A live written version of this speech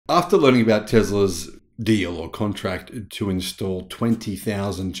After learning about Tesla's deal or contract to install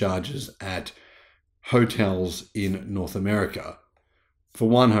 20,000 chargers at hotels in North America for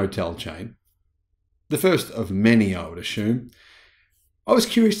one hotel chain, the first of many I would assume, I was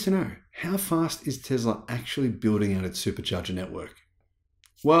curious to know, how fast is Tesla actually building out its supercharger network?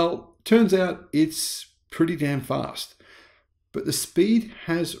 Well, turns out it's pretty damn fast, but the speed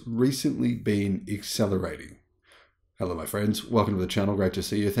has recently been accelerating. Hello my friends, welcome to the channel, great to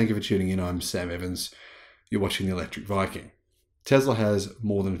see you. Thank you for tuning in, I'm Sam Evans. You're watching the Electric Viking. Tesla has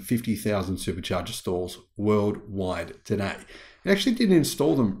more than 50,000 supercharger stalls worldwide today. It actually didn't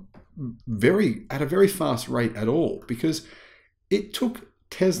install them at a very fast rate at all, because it took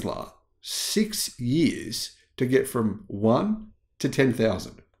Tesla 6 years to get from 1 to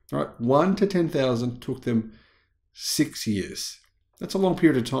 10,000. Right? 1 to 10,000 took them 6 years. That's a long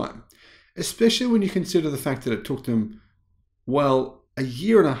period of time, especially when you consider the fact that it took them, well, a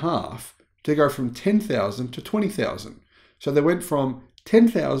year and a half to go from 10,000 to 20,000. So they went from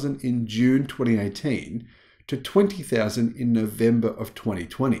 10,000 in June 2018 to 20,000 in November of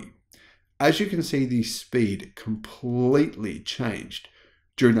 2020. As you can see, the speed completely changed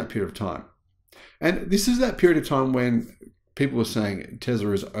during that period of time. And this is that period of time when people were saying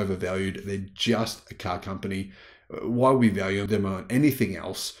Tesla is overvalued. They're just a car company. Why we value them on anything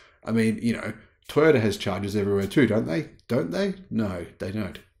else? I mean, you know, Toyota has chargers everywhere too, don't they? Don't they? No, they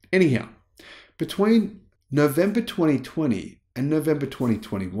don't. Anyhow, between November 2020 and November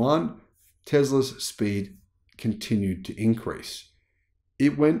 2021, Tesla's speed continued to increase.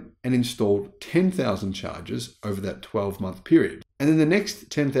 It went and installed 10,000 chargers over that 12-month period. And then the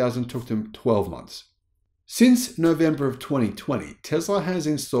next 10,000 took them 12 months. Since November of 2020, Tesla has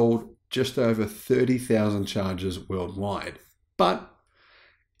installed just over 30,000 chargers worldwide. But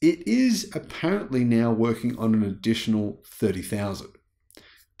it is apparently now working on an additional 30,000.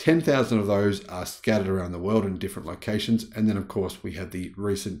 10,000 of those are scattered around the world in different locations. And then, of course, we have the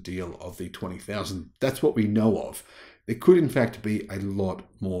recent deal of the 20,000. That's what we know of. There could, in fact, be a lot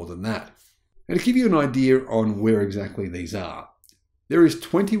more than that. And to give you an idea on where exactly these are, there is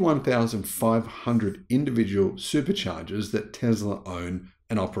 21,500 individual superchargers that Tesla own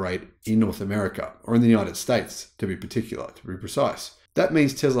and operate in North America, or in the United States, to be particular, to be precise. That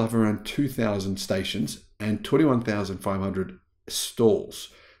means Tesla have around 2,000 stations and 21,500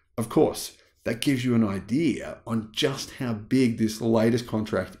 stalls. Of course, that gives you an idea on just how big this latest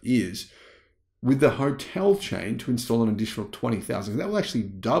contract is with the hotel chain to install an additional 20,000. That will actually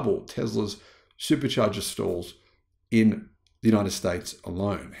double Tesla's supercharger stalls in the United States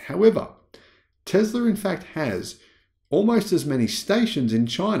alone. However, Tesla in fact has almost as many stations in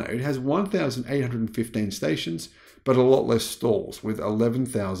China. It has 1,815 stations, but a lot less stalls, with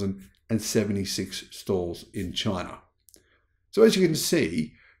 11,076 stalls in China. So as you can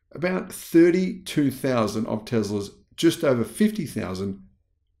see, about 32,000 of Tesla's just over 50,000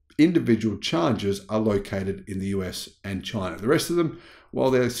 individual chargers are located in the US and China. The rest of them, well,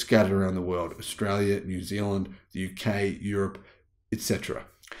 they're scattered around the world: Australia, New Zealand, the UK, Europe, etc.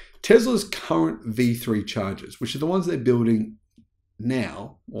 Tesla's current V3 chargers, which are the ones they're building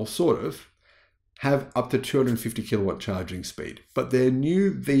now, or sort of, have up to 250 kilowatt charging speed. But their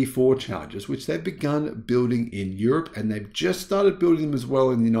new V4 chargers, which they've begun building in Europe, and they've just started building them as well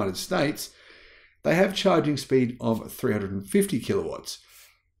in the United States, they have charging speed of 350 kilowatts.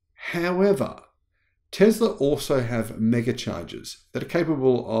 However, Tesla also have mega chargers that are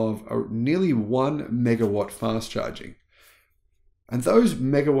capable of nearly 1 megawatt fast charging. And those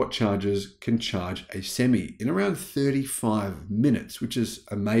megawatt chargers can charge a semi in around 35 minutes, which is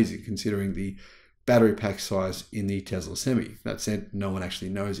amazing considering the battery pack size in the Tesla Semi. That said, no one actually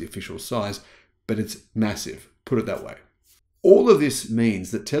knows the official size, but it's massive, put it that way. All of this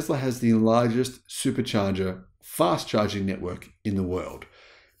means that Tesla has the largest supercharger fast charging network in the world.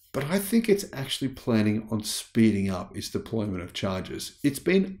 But I think it's actually planning on speeding up its deployment of chargers. It's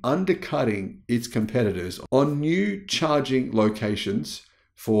been undercutting its competitors on new charging locations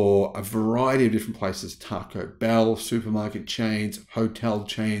for a variety of different places: Taco Bell, supermarket chains, hotel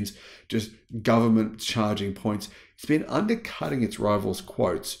chains, just government charging points. It's been undercutting its rivals'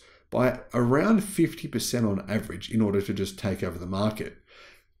 quotes by around 50% on average in order to just take over the market.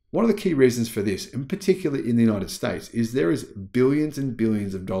 One of the key reasons for this, in particular in the United States, is there is billions and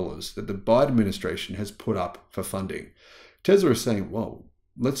billions of dollars that the Biden administration has put up for funding. Tesla is saying, well,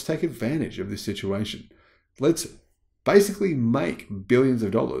 let's take advantage of this situation. Let's basically make billions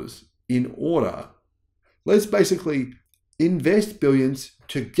of dollars in order. Let's basically invest billions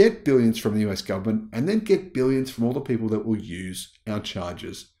to get billions from the US government, and then get billions from all the people that will use our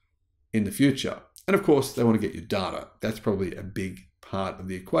chargers in the future. And of course, they want to get your data. That's probably a big part of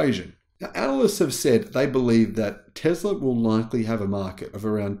the equation. Now, analysts have said they believe that Tesla will likely have a market of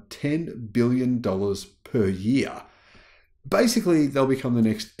around $10 billion per year. Basically, they'll become the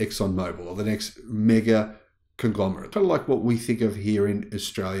next ExxonMobil or the next mega conglomerate, kind of like what we think of here in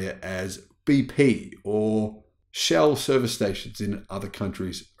Australia as BP or Shell service stations in other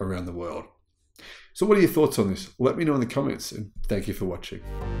countries around the world. So what are your thoughts on this? Let me know in the comments, and thank you for watching.